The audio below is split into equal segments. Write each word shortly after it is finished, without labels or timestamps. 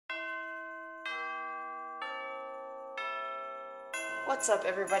What's up,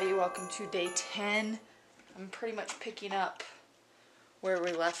 everybody? Welcome to day 10. I'm pretty much picking up where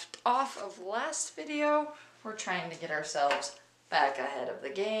we left off of last video. We're trying to get ourselves back ahead of the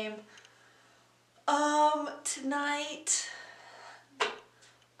game. Tonight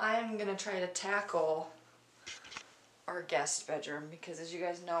I'm gonna try to tackle our guest bedroom because, as you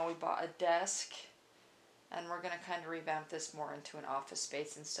guys know, we bought a desk and we're gonna kind of revamp this more into an office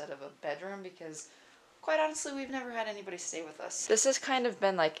space instead of a bedroom because, quite honestly, we've never had anybody stay with us. This has kind of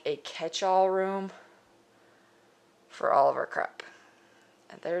been like a catch-all room for all of our crap.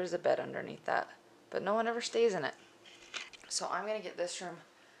 And there's a bed underneath that, but no one ever stays in it. So I'm gonna get this room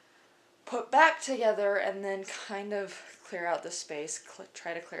put back together and then kind of clear out the space,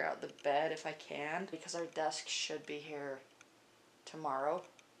 try to clear out the bed if I can, because our desk should be here tomorrow.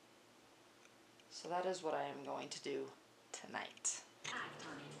 So that is what I am going to do tonight.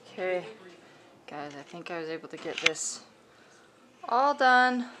 Okay. Guys, I think I was able to get this all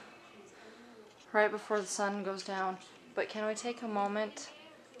done right before the sun goes down. But can we take a moment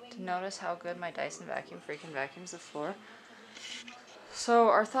to notice how good my Dyson vacuum freaking vacuums the floor? So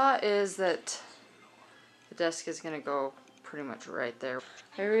our thought is that the desk is going to go pretty much right there.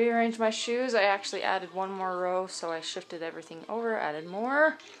 I rearranged my shoes. I actually added one more row, so I shifted everything over, added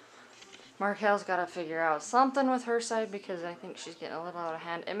more. Markale's got to figure out something with her side because I think she's getting a little out of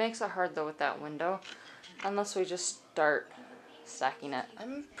hand. It makes it hard though with that window, unless we just start stacking it.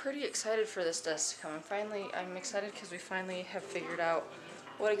 I'm pretty excited for this desk to come. I'm excited because we finally have figured out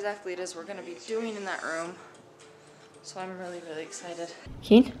what exactly it is we're going to be doing in that room. So I'm really, really excited.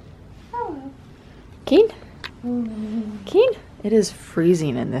 Keen? Hello. Keen? Hello. Keen? It is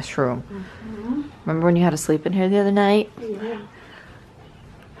freezing in this room. Remember when you had to sleep in here the other night? Yeah.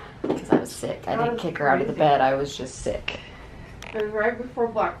 Because I was sick. I didn't kick her out of the bed. I was just sick. It was right before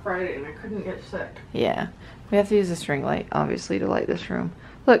Black Friday and I couldn't get sick. Yeah. We have to use a string light, obviously, to light this room.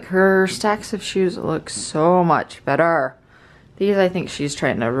 Look, her stacks of shoes look so much better. These I think she's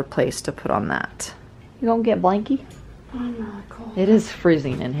trying to replace to put on that. You gonna get blanky? I'm really cold. It is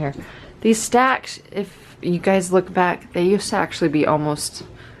freezing in here. These stacks, if you guys look back, they used to actually be almost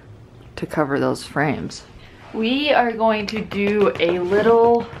to cover those frames. We are going to do a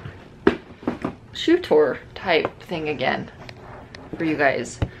little shoe tour type thing again for you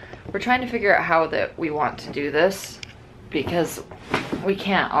guys. We're trying to figure out how that we want to do this because we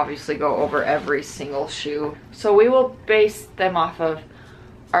can't obviously go over every single shoe. So we will base them off of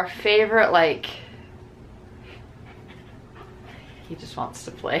our favorite, like, he just wants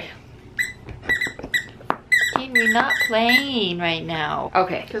to play. We're not playing right now.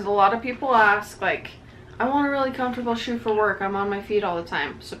 Okay. Because a lot of people ask, like, I want a really comfortable shoe for work. I'm on my feet all the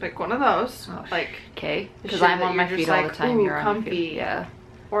time. So pick one of those. Oh, like, okay. Because I'm on my feet all the time. You're on comfy. your feet. Yeah.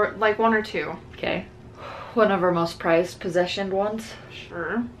 Or like one or two. Okay. One of our most prized possessioned ones.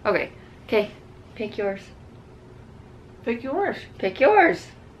 Sure. Okay. Okay. Pick yours. Pick yours. Pick yours.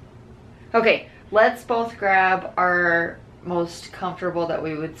 Okay. Let's both grab our most comfortable that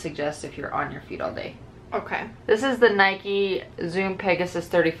we would suggest if you're on your feet all day. Okay. This is the Nike Zoom Pegasus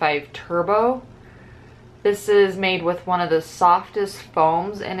 35 Turbo. This is made with one of the softest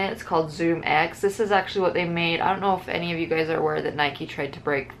foams in it. It's called Zoom X. This is actually what they made. I don't know if any of you guys are aware that Nike tried to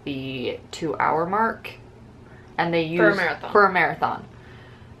break the 2-hour mark. And they used for a marathon.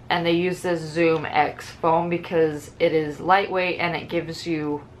 And they use this Zoom X foam because it is lightweight and it gives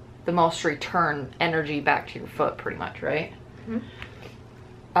you the most return energy back to your foot, pretty much, right? Mm-hmm.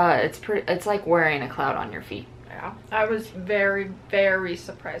 It's like wearing a cloud on your feet. Yeah, I was very, very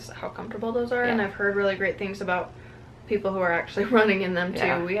surprised at how comfortable those are, and I've heard really great things about people who are actually running in them too.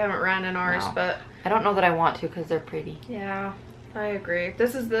 Yeah. We haven't ran in ours, but I don't know that I want to because they're pretty. Yeah, I agree.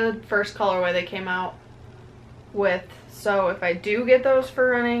 This is the first colorway they came out with, so if I do get those for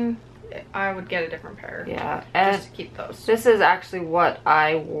running, I would get a different pair. Yeah, just to keep those. This is actually what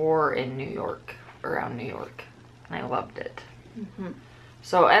I wore in New York, around New York, and I loved it. Mm-hmm.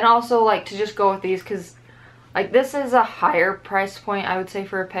 So, and also, like, to just go with these, because, like, this is a higher price point, I would say,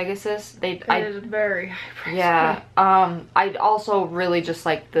 for a Pegasus. It is a very high price point. I'd also really just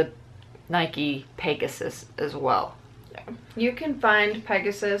like the Nike Pegasus as well. Yeah. You can find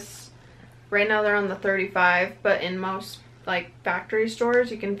Pegasus, right now they're on the 35, but in most, like, factory stores,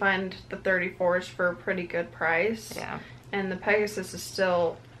 you can find the 34s for a pretty good price. Yeah. And the Pegasus is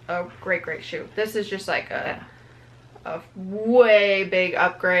still a great, great shoe. This is just, like, a way big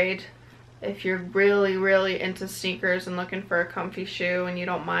upgrade if you're really, really into sneakers and looking for a comfy shoe and you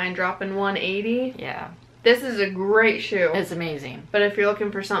don't mind dropping $180. Yeah, this is a great shoe. It's amazing. But if you're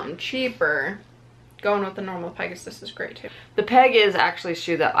looking for something cheaper, going with the normal Pegasus is great too. The Peg is actually a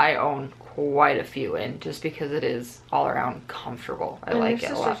shoe that I own quite a few in, just because it is all around comfortable. I like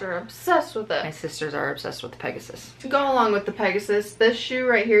it a lot. My sisters are obsessed with it. My sisters are obsessed with the Pegasus. To go along with the Pegasus, this shoe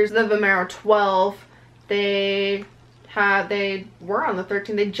right here is the Vomero 12. They were on the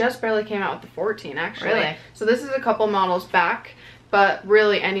 13. They just barely came out with the 14 actually. Really? So this is a couple models back, but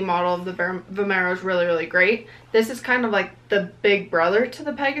really any model of the Vomero is really, really great. This is kind of like the big brother to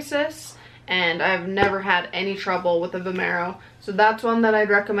the Pegasus, and I've never had any trouble with the Vomero. So that's one that I'd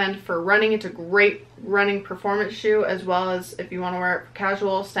recommend for running. It's a great running performance shoe, as well as if you want to wear it for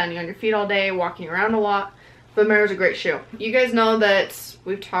casual, standing on your feet all day, walking around a lot. Vomero is a great shoe. You guys know that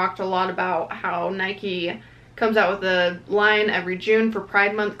we've talked a lot about how Nike comes out with a line every June for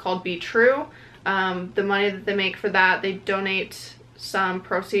Pride Month called Be True. The money that they make for that, they donate some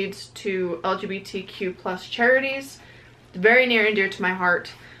proceeds to LGBTQ plus charities. It's very near and dear to my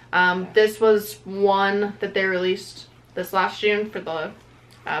heart. This was one that they released this last June for the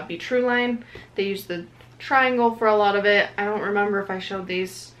Be True line. They used the triangle for a lot of it. I don't remember if I showed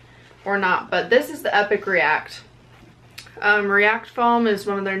these or not, but this is the Epic React. React foam is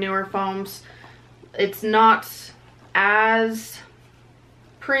one of their newer foams. It's not as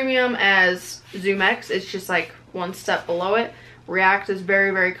premium as Zoom X. It's just like one step below it. React is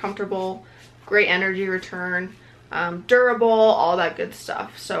very, very comfortable, great energy return, durable, all that good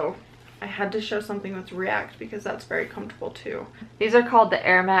stuff. So I had to show something with React because that's very comfortable too. These are called the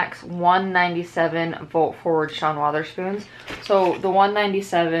Air Max 197 Volt Forward Sean Wotherspoons. So the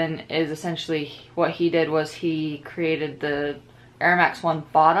 197 is essentially what he did was he created the Air Max 1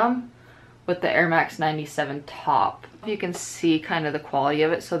 bottom with the Air Max 97 top. You can see kind of the quality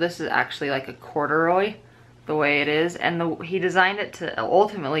of it. So this is actually like a corduroy, the way it is, and he designed it to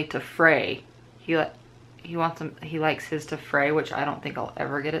ultimately to fray. He likes his to fray, which I don't think I'll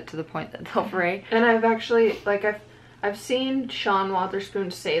ever get it to the point that they'll fray. And I've actually, like, I've seen Sean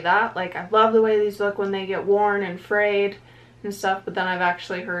Wotherspoon say that, like, I love the way these look when they get worn and frayed and stuff, but then I've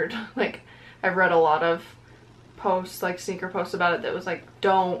actually heard, like, I've read a lot of posts, like sneaker posts about it that was like,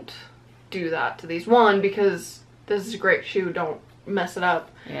 don't do that to these. One, because this is a great shoe, don't mess it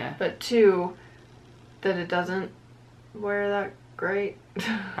up. Yeah. But two, that it doesn't wear that great.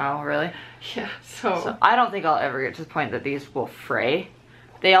 Oh, really? Yeah, so I don't think I'll ever get to the point that these will fray.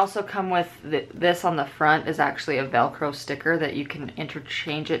 They also come with this on the front is actually a Velcro sticker that you can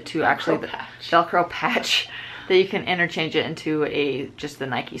interchange it to Velcro patch that you can interchange it into just the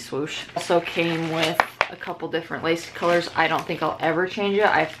Nike swoosh. Also came with a couple different lace colors. I don't think I'll ever change it.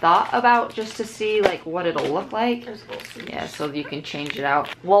 I've thought about just to see like what it'll look like. Yeah, so you can change it out.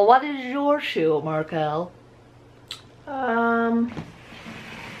 Well, what is your shoe, Markale?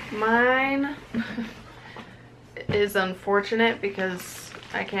 Mine is unfortunate because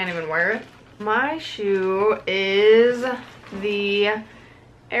I can't even wear it. My shoe is the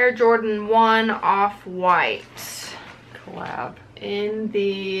Air Jordan 1 Off-White Collab in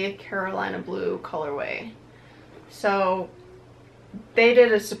the Carolina Blue colorway. So they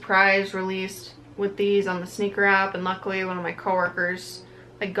did a surprise release with these on the sneaker app, and luckily one of my coworkers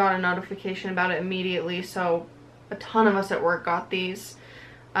got a notification about it immediately, so a ton of us at work got these.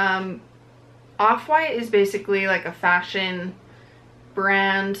 Off-White is basically like a fashion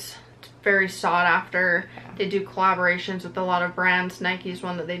brand. It's very sought after. They do collaborations with a lot of brands. Nike's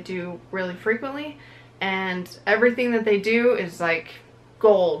one that they do really frequently, and everything that they do is like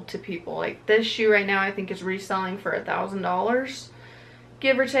gold to people. Like this shoe right now I think is reselling for $1,000,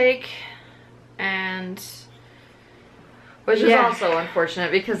 give or take, and which is also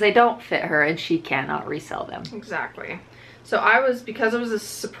unfortunate because they don't fit her and she cannot resell them. Exactly. So because it was a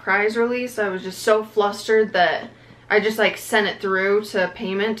surprise release, I was just so flustered that I just like sent it through to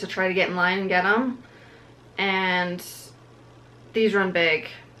payment to try to get in line and get them. And these run big.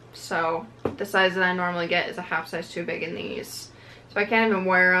 So the size that I normally get is a half size too big in these. So I can't even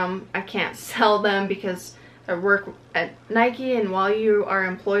wear them. I can't sell them because I work at Nike, and while you are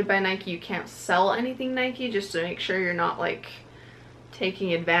employed by Nike, you can't sell anything Nike, just to make sure you're not like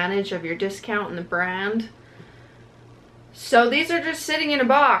taking advantage of your discount in the brand. So these are just sitting in a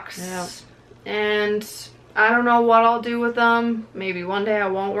box. Yeah. And I don't know what I'll do with them. Maybe one day I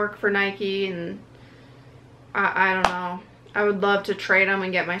won't work for Nike, and I don't know. I would love to trade them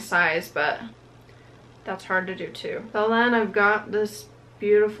and get my size, but that's hard to do too. So then I've got this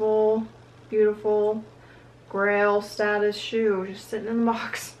beautiful, beautiful Grail status shoe just sitting in the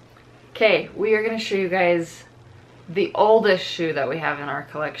box. Okay, we are going to show you guys the oldest shoe that we have in our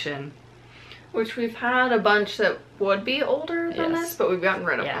collection. Which we've had a bunch that would be older than this, but we've gotten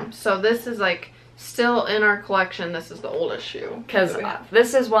rid of them. So this is like still in our collection, this is the oldest shoe. Because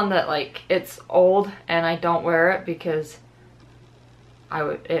this is one that, like, it's old and I don't wear it because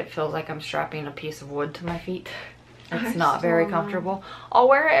it feels like I'm strapping a piece of wood to my feet. It's not very comfortable. I'll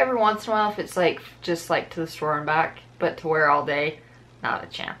wear it every once in a while if it's like just like to the store and back, but to wear all day, not a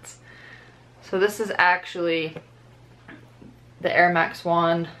chance. So this is actually the Air Max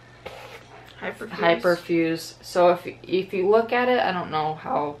 1 Hyperfuse. So if you look at it, I don't know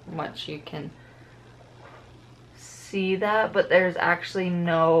how much you can see that, but there's actually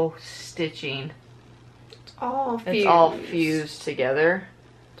no stitching. It's all fused. It's all fused together.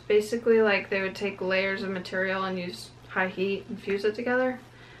 It's basically like they would take layers of material and use high heat and fuse it together.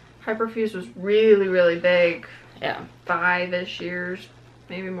 Hyperfuse was really, really big. Yeah. 5-ish years,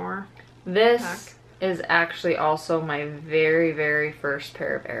 maybe more. This is actually also my very, very first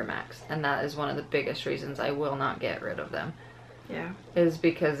pair of Air Max, and that is one of the biggest reasons I will not get rid of them. Yeah. Is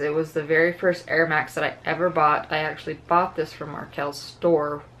because it was the very first Air Max that I ever bought. I actually bought this from Markale's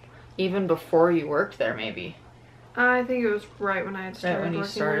store even before you worked there, maybe. I think it was right when I had started. Right when you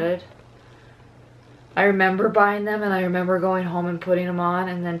working started. there. I remember buying them, and I remember going home and putting them on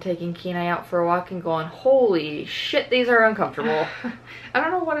and then taking Kenai out for a walk and going, holy shit, these are uncomfortable. I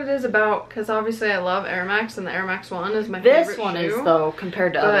don't know what it is about, because obviously I love Air Max, and the Air Max 1 is my favorite shoe. This one is, though,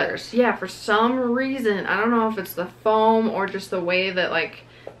 compared to others. Yeah, for some reason, I don't know if it's the foam or just the way that, like,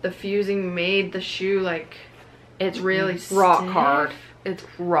 the fusing made the shoe, like, it's really rock stiff. hard. It's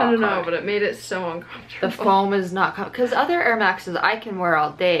rock hard. I don't know, but it made it so uncomfortable. The foam is not because other Air Maxes I can wear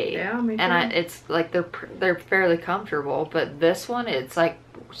all day. Yeah, me too. And it's like they're fairly comfortable, but this one it's like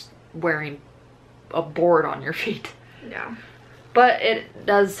wearing a board on your feet. Yeah. But it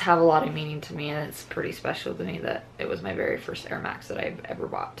does have a lot of meaning to me, and it's pretty special to me that it was my very first Air Max that I've ever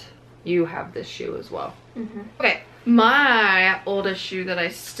bought. You have this shoe as well. Mm-hmm. Okay, my oldest shoe that I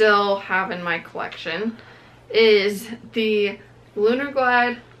still have in my collection is the Lunar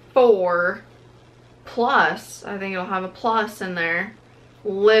Glide 4 Plus. I think it'll have a plus in there.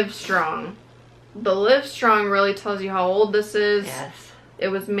 Live Strong. The Live Strong really tells you how old this is. Yes. It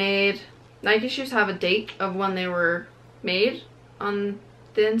was made, Nike shoes have a date of when they were made on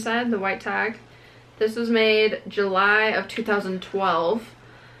the inside, the white tag. This was made July of 2012.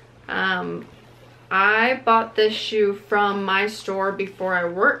 I bought this shoe from my store before I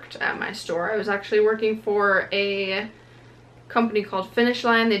worked at my store. I was actually working for a company called Finish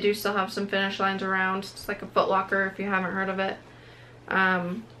Line. They do still have some Finish Lines around. It's like a Foot Locker if you haven't heard of it.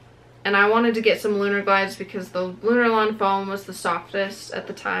 And I wanted to get some Lunar Glides because the Lunar Lawn foam was the softest at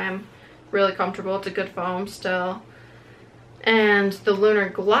the time. Really comfortable. It's a good foam still. And the Lunar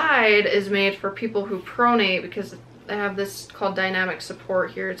Glide is made for people who pronate because they have this called dynamic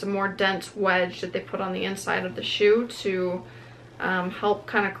support here. It's a more dense wedge that they put on the inside of the shoe to help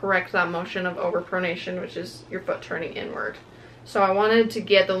kind of correct that motion of overpronation, which is your foot turning inward. So I wanted to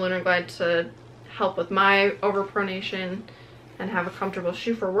get the Lunar Glide to help with my overpronation and have a comfortable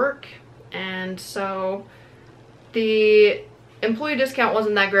shoe for work. And so the employee discount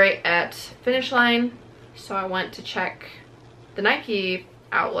wasn't that great at Finish Line, so I went to check the Nike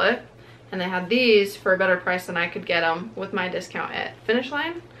outlet, and they had these for a better price than I could get them with my discount at Finish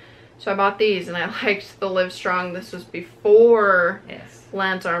Line. So I bought these, and I liked the Live Strong. This was before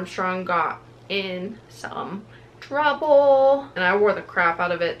Lance Armstrong got in some trouble, and I wore the crap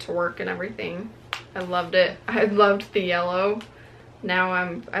out of it to work and everything. I loved it. I loved the yellow. Now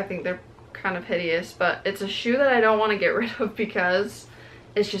I think they're kind of hideous, but it's a shoe that I don't want to get rid of because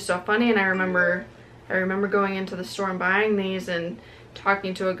it's just so funny. And I remember going into the store and buying these and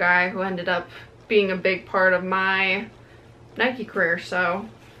talking to a guy who ended up being a big part of my Nike career. So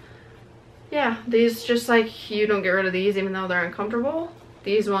yeah, these, just like you don't get rid of these even though they're uncomfortable.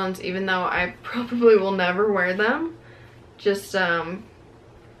 These ones, even though I probably will never wear them, just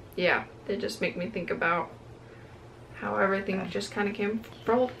yeah, they just make me think about how everything just kind of came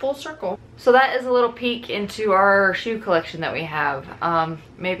full circle. So that is a little peek into our shoe collection that we have.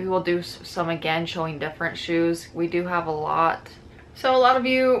 Maybe we'll do some again showing different shoes. We do have a lot. So a lot of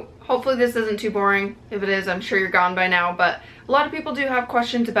you, hopefully this isn't too boring. If it is, I'm sure you're gone by now, but a lot of people do have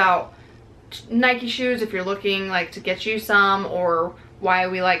questions about Nike shoes if you're looking like to get you some, or why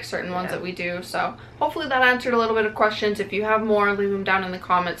we like certain ones that we do. So hopefully that answered a little bit of questions. If you have more, leave them down in the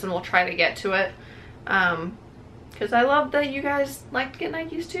comments and we'll try to get to it. Because I love that you guys like to get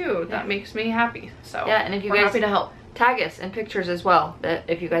Nikes too. That makes me happy. So yeah, and if you we're guys happy to help, tag us in pictures as well. That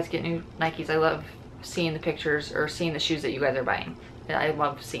if you guys get new Nikes, I love seeing the pictures or seeing the shoes that you guys are buying. I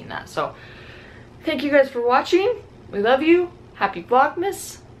love seeing that. So thank you guys for watching. We love you. Happy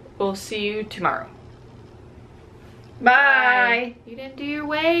Vlogmas. We'll see you tomorrow. Bye. You didn't do your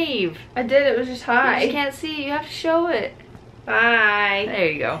wave. I did, it was just I hi. can't see. You have to show it. Bye.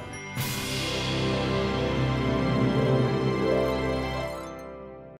 There you go.